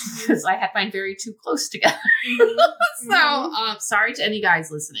rehabilitated because I had mine very too close together. So sorry to any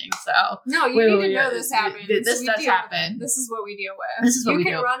guys listening. So no, you need to know this happens. This does happen. This is what we deal with. This is what we do.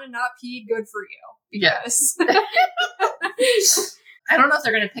 You can run and not pee. Good for you. Because I don't know if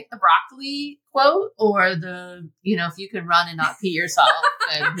they're going to pick the broccoli quote or the, if you can run and not pee yourself,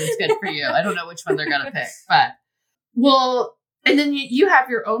 then it's good for you. I don't know which one they're going to pick, but and then you have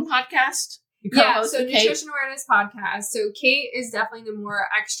your own podcast. So Nutrition Awareness Podcast. So Kate is definitely the more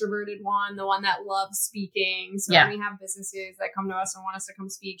extroverted one, the one that loves speaking. So when we have businesses that come to us and want us to come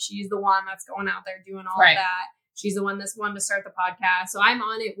speak, she's the one that's going out there doing all of that. She's the one that's wanted to start the podcast. So I'm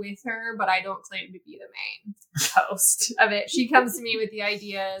on it with her, but I don't claim to be the main host of it. She comes to me with the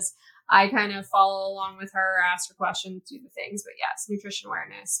ideas. I kind of follow along with her, ask her questions, do the things. But yes, Nutrition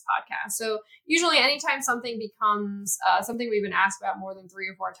Awareness Podcast. So usually anytime something becomes something we've been asked about more than 3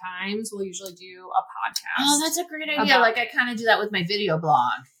 or 4 times, we'll usually do a podcast. Oh, that's a great idea. Like I kind of do that with my video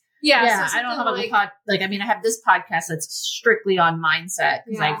blog. Yeah, so I don't have I have this podcast that's strictly on mindset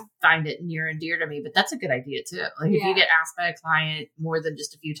because I find it near and dear to me, but that's a good idea too. Like if you get asked by a client more than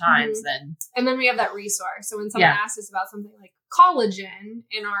just a few times, then. And then we have that resource. So when someone asks us about something like collagen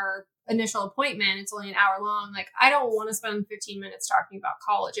in our initial appointment, it's only an hour long. Like I don't want to spend 15 minutes talking about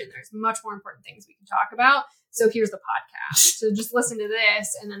collagen. There's much more important things we can talk about. So here's the podcast. So just listen to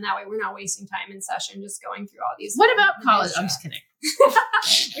this. And then that way we're not wasting time in session just going through all these. What about collagen? I'm just kidding.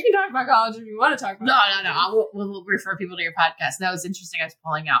 We can talk about collagen if you want to talk about it. No. We'll refer people to your podcast. That was interesting. I was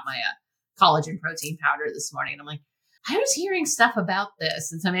pulling out my collagen protein powder this morning. And I'm like, I was hearing stuff about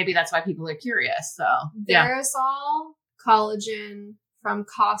this. And so maybe that's why people are curious. So Verisol collagen from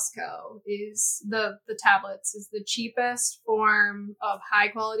Costco is the tablets is the cheapest form of high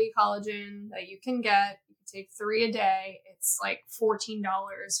quality collagen that you can get. You can take 3 a day. It's like $14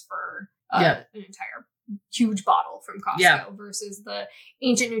 for an entire huge bottle from Costco versus the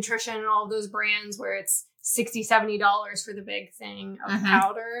Ancient Nutrition and all of those brands where it's $60-$70 for the big thing of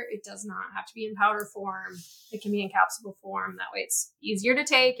powder. It does not have to be in powder form. It can be in capsule form. That way it's easier to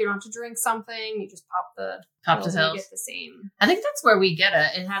take. You don't have to drink something. You just pop the pills and you get the same. I think that's where we get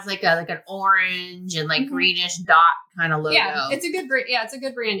it. It has like an orange and like greenish dot kind of logo. Yeah, it's a good brand. Yeah, it's a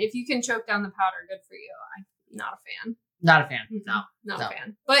good brand. If you can choke down the powder, good for you. I'm not a fan. Not a fan. No. A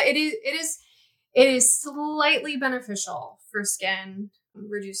fan. But it is slightly beneficial for skin.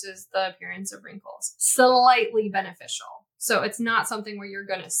 Reduces the appearance of wrinkles. Slightly beneficial. So it's not something where you're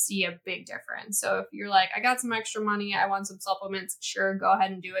going to see a big difference. So if you're like, I got some extra money, I want some supplements, sure, go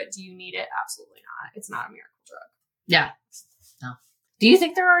ahead and do it. Do you need it? Absolutely not. It's not a miracle drug. Yeah. No. Do you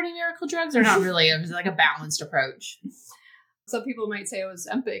think there are any miracle drugs or not really? It was like a balanced approach. Some people might say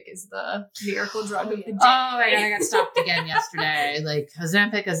Ozempic is the miracle drug of the day. Oh my God, I got stopped again yesterday. Like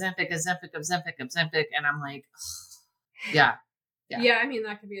Ozempic. And I'm like, yeah. Yeah, I mean,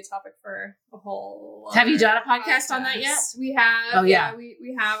 that could be a topic for a whole. Have you done a podcast on that yet? We have. Oh, yeah.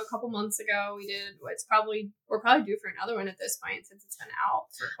 We have a couple months ago. We did. We're probably due for another one at this point since it's been out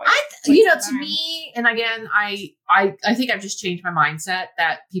for quite some time. To me, and again, I think I've just changed my mindset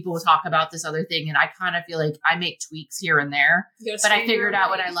that people will talk about this other thing, and I kind of feel like I make tweaks here and there. But I figured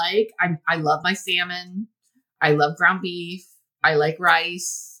out what I like. I love my salmon. I love ground beef. I like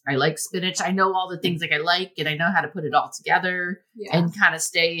rice. I like spinach. I know all the things like I like, and I know how to put it all together and kind of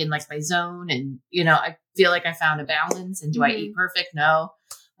stay in like my zone. And, I feel like I found a balance. And do I eat perfect? No.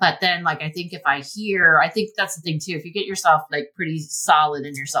 But then like, I think I think that's the thing too. If you get yourself like pretty solid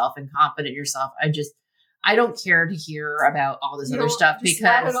in yourself and confident in yourself, I don't care to hear about all this other stuff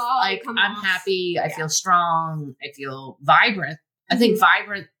because like I'm happy. I feel strong. I feel vibrant. I think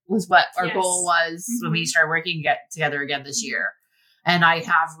vibrant was what our goal was when we started working together again this year. And I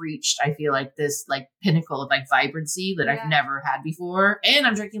have reached, I feel like, this like pinnacle of like vibrancy that I've never had before. And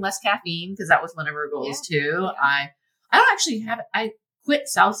I'm drinking less caffeine because that was one of our goals too. I don't actually have, I quit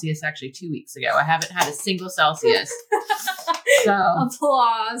Celsius actually 2 weeks ago. I haven't had a single Celsius. So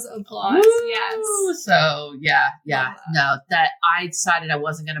applause. Woo! Yes. So no, that I decided I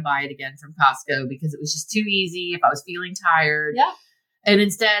wasn't going to buy it again from Costco because it was just too easy if I was feeling tired. Yeah. And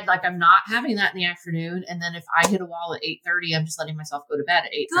instead, like, I'm not having that in the afternoon. And then if I hit a wall at 8:30, I'm just letting myself go to bed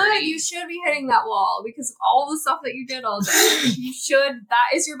at 8:30. Good. You should be hitting that wall because of all the stuff that you did all day. You should.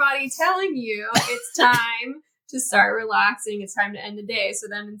 That is your body telling you it's time to start relaxing. It's time to end the day. So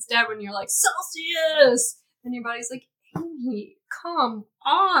then instead, when you're like, Celsius, then your body's like, Amy, come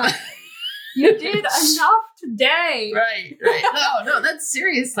on. You did enough today. Right. No, that's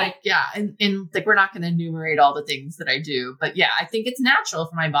serious. Like, yeah. And like, we're not going to enumerate all the things that I do, but yeah, I think it's natural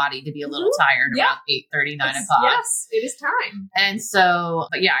for my body to be a little tired around 8:30, 9 o'clock. Yes, it is time. And so,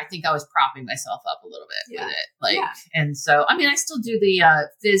 but yeah, I think I was propping myself up a little bit with it. Like, and so, I mean, I still do the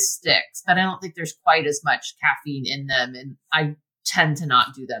fizz sticks, but I don't think there's quite as much caffeine in them. And I tend to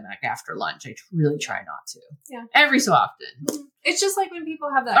not do them like after lunch. I really try not to. Yeah. Every so often. Mm-hmm. It's just like when people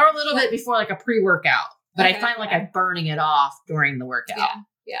have that. Or a little bit before like a pre-workout. But I find like I'm burning it off during the workout.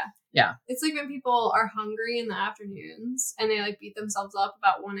 Yeah. It's like when people are hungry in the afternoons and they like beat themselves up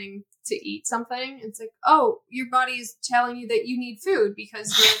about wanting to eat something. It's like, oh, your body's telling you that you need food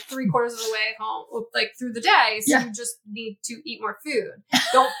because you're 3/4 of the way home, like through the day. So you just need to eat more food.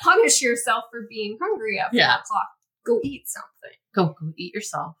 Don't punish yourself for being hungry at 4 o'clock. Go eat something. Go eat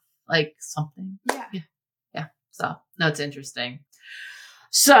yourself like something. Yeah. So no, it's interesting.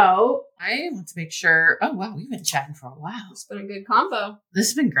 So I want to make sure. Oh wow, we've been chatting for a while. It's been a good combo. This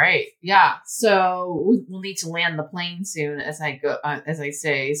has been great. Yeah. So we'll need to land the plane soon, as I go, as I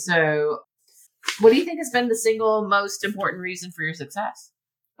say. So, what do you think has been the single most important reason for your success?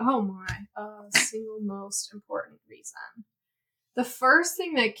 Oh my, single most important reason. The first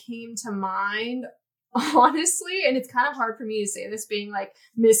thing that came to mind, honestly, and it's kind of hard for me to say this being like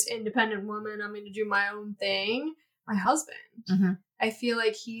Miss Independent Woman, I'm going to do my own thing. My husband. Mm-hmm. I feel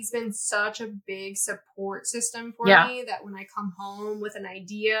like he's been such a big support system for me that when I come home with an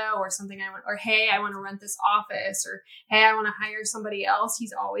idea or something I want, or hey, I want to rent this office, or hey, I want to hire somebody else,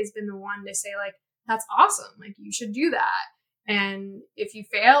 he's always been the one to say like, that's awesome. Like, you should do that. And if you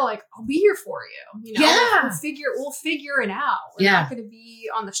fail, like, I'll be here for you. You know, we'll figure it out. We're not going to be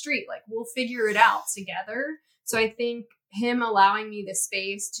on the street. Like, we'll figure it out together. So I think him allowing me the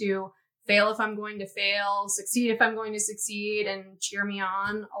space to fail if I'm going to fail, succeed if I'm going to succeed, and cheer me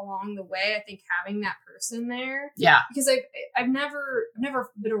on along the way. I think having that person there. Yeah. Because I've never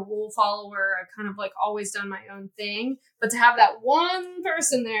been a rule follower. I've kind of like always done my own thing. But to have that one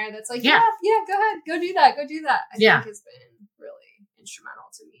person there that's like, yeah, go ahead, go do that. I think has been really instrumental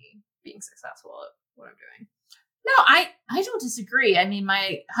to me being successful at what I'm doing. No, I don't disagree. I mean,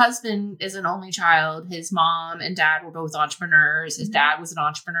 my husband is an only child. His mom and dad were both entrepreneurs. His dad was an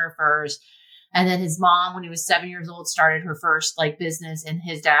entrepreneur first. And then his mom, when he was 7 years old, started her first like business. And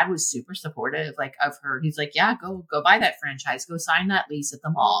his dad was super supportive like of her. He's like, yeah, go buy that franchise. Go sign that lease at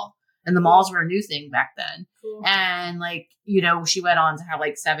the mall. And the malls were a new thing back then. Cool. And like, you know, she went on to have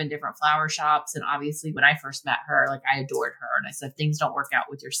like 7 different flower shops. And obviously when I first met her, like I adored her. And I said, things don't work out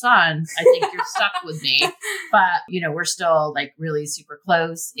with your son. I think you're stuck with me. But, you know, we're still like really super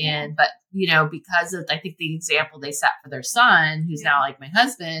close. And, but, you know, because of, I think the example they set for their son, who's now like my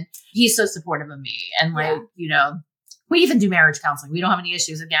husband, he's so supportive of me. And like, you know, we even do marriage counseling. We don't have any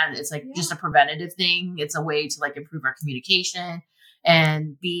issues. Again, it's like just a preventative thing. It's a way to like improve our communication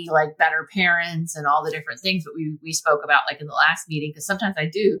and be like better parents and all the different things that we spoke about like in the last meeting. Because sometimes I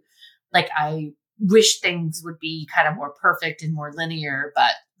do, like, I wish things would be kind of more perfect and more linear,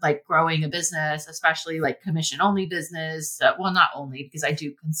 but like growing a business, especially like commission only business, well, not only because I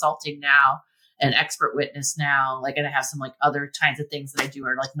do consulting now and expert witness now, like, and I have some like other kinds of things that I do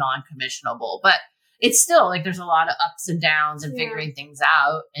are like non-commissionable, but it's still like, there's a lot of ups and downs and figuring things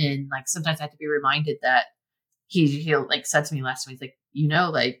out. And like, sometimes I have to be reminded that he like said to me last week, like, you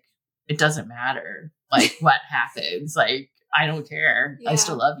know, like, it doesn't matter like what happens. Like, I don't care. I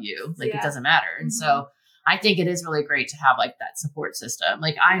still love you. Like, it doesn't matter. And so I think it is really great to have like that support system.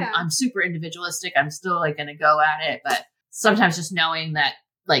 Like I'm super individualistic. I'm still like going to go at it, but sometimes just knowing that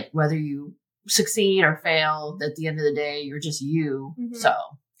like, whether you succeed or fail, at the end of the day, you're just you. So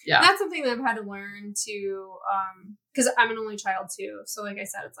yeah, that's something that I've had to learn to, because I'm an only child too. So like I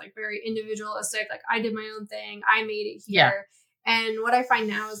said, it's like very individualistic. Like, I did my own thing. I made it here. And what I find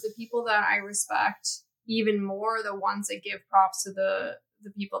now is the people that I respect even more, the ones that give props to the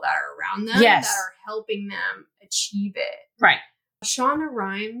the people that are around them Yes. that are helping them achieve it. Right. Shonda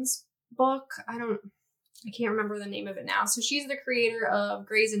Rhimes' book, I can't remember the name of it now. So she's the creator of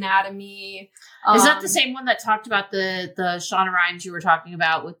Grey's Anatomy. Is that the same one that talked about the Shonda Rhimes you were talking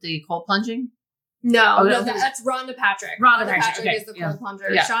about with the cold plunging? No, that's Rhonda Patrick. Rhonda Patrick is the cold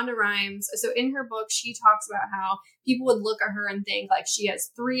plunger. Yeah. Shonda Rhimes. So in her book, she talks about how people would look at her and think like she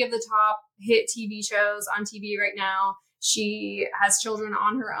has 3 of the top hit TV shows on TV right now. She has children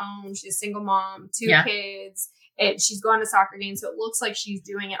on her own. She's a single mom, 2 kids. She's going to soccer games, so it looks like she's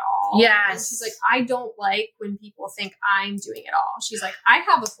doing it all. Yes. And she's like, I don't like when people think I'm doing it all. She's like, I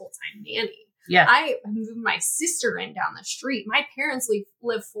have a full-time nanny. Yeah. I moved my sister in down the street. My parents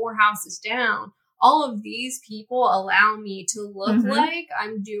live 4 houses down. All of these people allow me to look like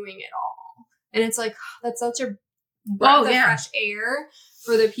I'm doing it all. And it's like, that's such a breath of fresh air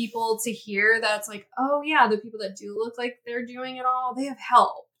for the people to hear. That's like, oh yeah, the people that do look like they're doing it all, they have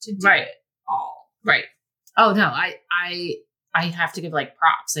help to do it all. Right. Oh no, I have to give like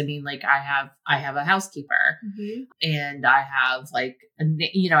props. I mean, like I have a housekeeper and I have like,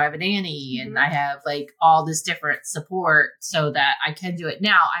 I have a nanny and I have like all this different support so that I can do it.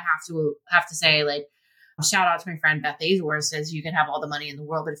 Now I have to say like, shout out to my friend Beth Azor says you can have all the money in the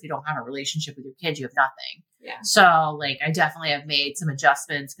world, but if you don't have a relationship with your kids, you have nothing. Yeah. So like, I definitely have made some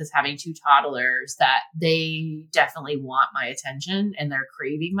adjustments because having 2 toddlers that they definitely want my attention and they're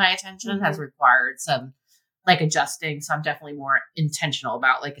craving my attention has required some like adjusting. So I'm definitely more intentional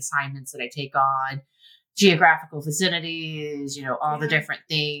about like assignments that I take on, geographical vicinities, all the different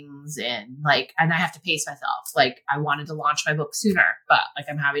things. And I have to pace myself. Like I wanted to launch my book sooner, but like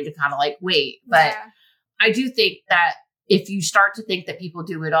I'm having to kind of like wait. But I do think that if you start to think that people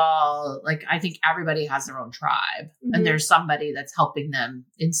do it all, like I think everybody has their own tribe and there's somebody that's helping them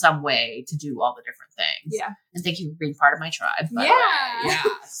in some way to do all the different things. Yeah. And thank you for being part of my tribe. Yeah.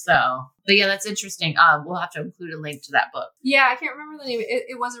 So, but yeah, that's interesting. We'll have to include a link to that book. Yeah. I can't remember the name.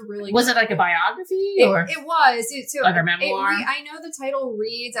 It was a really Was it like a biography or? It was. Like a memoir? I know the title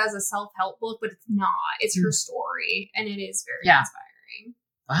reads as a self-help book, but it's not. It's her story and it is very inspiring.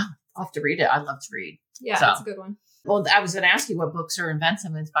 Wow. I'll have to read it. I love to read. Yeah, that's a good one. Well, I was going to ask you what books or events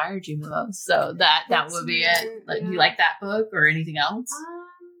have inspired you most. So that would be it. Like, do you like that book or anything else?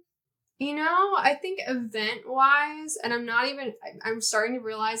 I think event-wise, and I'm starting to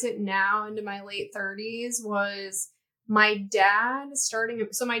realize it now into my late 30s, was my dad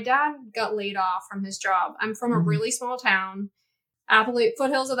so my dad got laid off from his job. I'm from a really small town.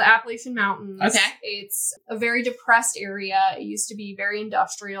 Foothills of the Appalachian Mountains. Okay. It's a very depressed area. It used to be very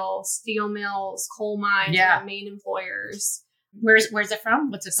industrial, steel mills, coal mines, were the main employers. Where's it from?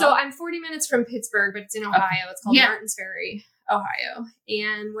 What's it called? So I'm 40 minutes from Pittsburgh, but it's in Ohio. Okay. It's called Martins Ferry, Ohio.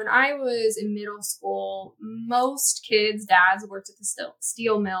 And when I was in middle school, most kids' dads worked at the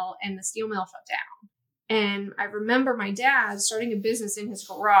steel mill, and the steel mill shut down. And I remember my dad starting a business in his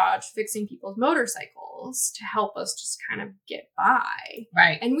garage, fixing people's motorcycles to help us just kind of get by.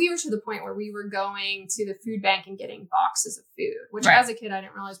 Right. And we were to the point where we were going to the food bank and getting boxes of food, which as a kid, I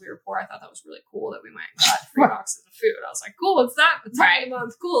didn't realize we were poor. I thought that was really cool that we went and got 3 boxes of food. I was like, cool, it's that time of the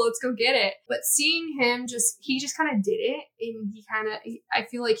month. Cool, let's go get it. But seeing him he just kind of did it. And I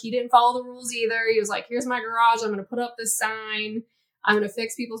feel like he didn't follow the rules either. He was like, here's my garage. I'm going to put up this sign. I'm going to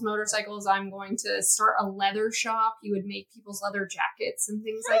fix people's motorcycles. I'm going to start a leather shop. He would make people's leather jackets and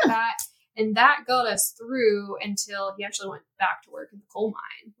things like that. And that got us through until he actually went back to work in the coal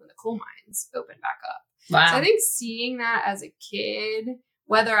mine when the coal mines opened back up. Wow. So I think seeing that as a kid,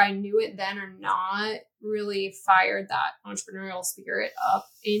 whether I knew it then or not, really fired that entrepreneurial spirit up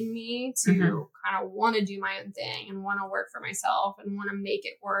in me to kind of want to do my own thing and want to work for myself and want to make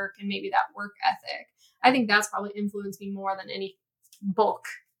it work, and maybe that work ethic. I think that's probably influenced me more than any book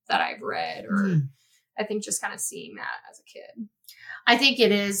that I've read, or I think just kind of seeing that as a kid. I think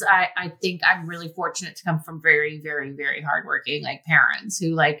it is. I think I'm really fortunate to come from very, very, very hardworking parents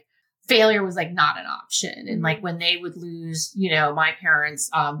who failure was not an option. And when they would lose, my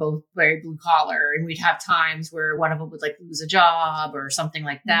parents, both very blue collar, and we'd have times where one of them would lose a job or something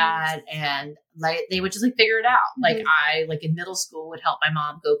like that. And they would just figure it out. I in middle school would help my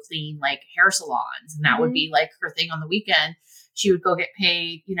mom go clean hair salons. And that would be her thing on the weekend. She would go get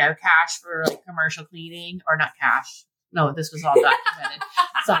paid, cash for commercial cleaning, or not cash. No, this was all documented.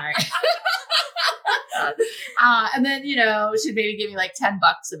 Sorry. And then, she'd maybe give me $10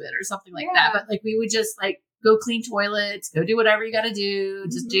 of it or something like that. But we would just go clean toilets, go do whatever you got to do,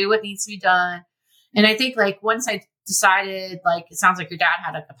 just do what needs to be done. And I think once I decided, like, it sounds like your dad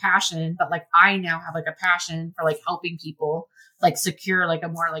had like a passion, but like I now have like a passion for like helping people like secure like a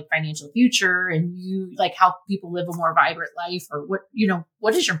more like financial future, and you like help people live a more vibrant life, or what, you know,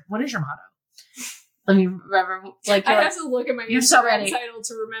 what is your motto? Let me remember. Like, I have to look at my Instagram title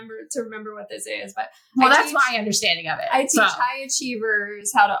to remember what this is. But that's my understanding of it. I teach high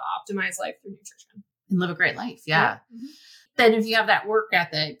achievers how to optimize life through nutrition and live a great life. Yeah. Mm-hmm. Then if you have that work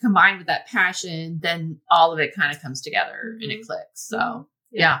ethic combined with that passion, then all of it kind of comes together and it clicks. So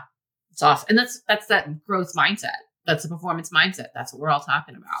yeah, it's awesome. And that's that growth mindset. That's the performance mindset. That's what we're all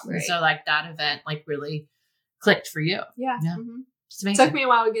talking about. Right. And so like that event like really clicked for you. Yeah. Mm-hmm. It took me a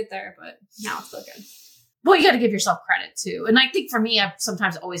while to get there, but now it's looking. Well, you got to give yourself credit too. And I think for me, I've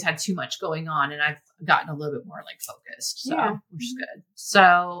sometimes always had too much going on, and I've gotten a little bit more like focused. So, which is good.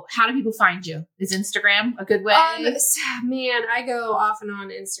 So how do people find you? Is Instagram a good way? Man, I go off and on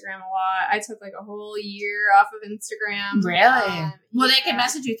Instagram a lot. I took like a whole year off of Instagram. Really? Well, they can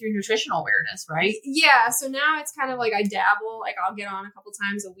message you through nutritional awareness, right? Yeah. So now it's kind of like I dabble. Like I'll get on a couple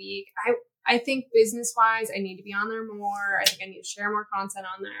times a week. I think business-wise, I need to be on there more. I think I need to share more content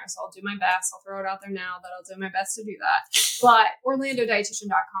on there. So I'll do my best. I'll throw it out there now that I'll do my best to do that. But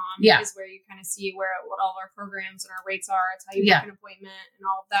OrlandoDietitian.com is where you kind of see what all our programs and our rates are. It's how you book an appointment and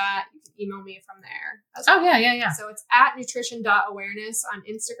all of that. You can email me from there as well. Yeah. So it's at nutrition.awareness on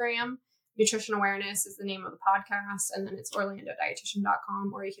Instagram. Nutrition Awareness is the name of the podcast, and then it's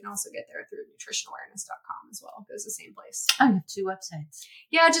OrlandoDietitian.com, or you can also get there through nutritionawareness.com as well. It goes the same place. Oh, you have two websites.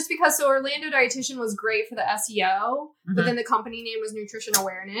 Yeah, just because Orlando Dietitian was great for the SEO, but then the company name was Nutrition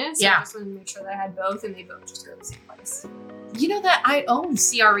Awareness. So I just wanted to make sure that I had both, and they both just go to the same place. You know that I own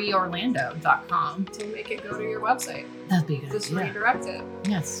CREOrlando.com. To make it go to your website. That'd be good. Just redirect it.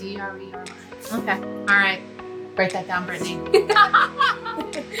 Yeah, CREOrlando. Okay. All right. Write that down, Brittany.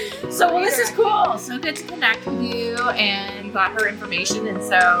 So, well, this is cool. So good to connect with you, and got her information. And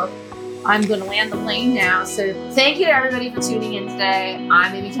so I'm going to land the plane now. So thank you to everybody for tuning in today.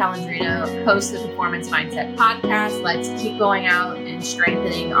 I'm Amy Calandrino, host of the Performance Mindset Podcast. Let's keep going out and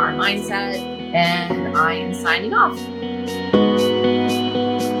strengthening our mindset. And I am signing off.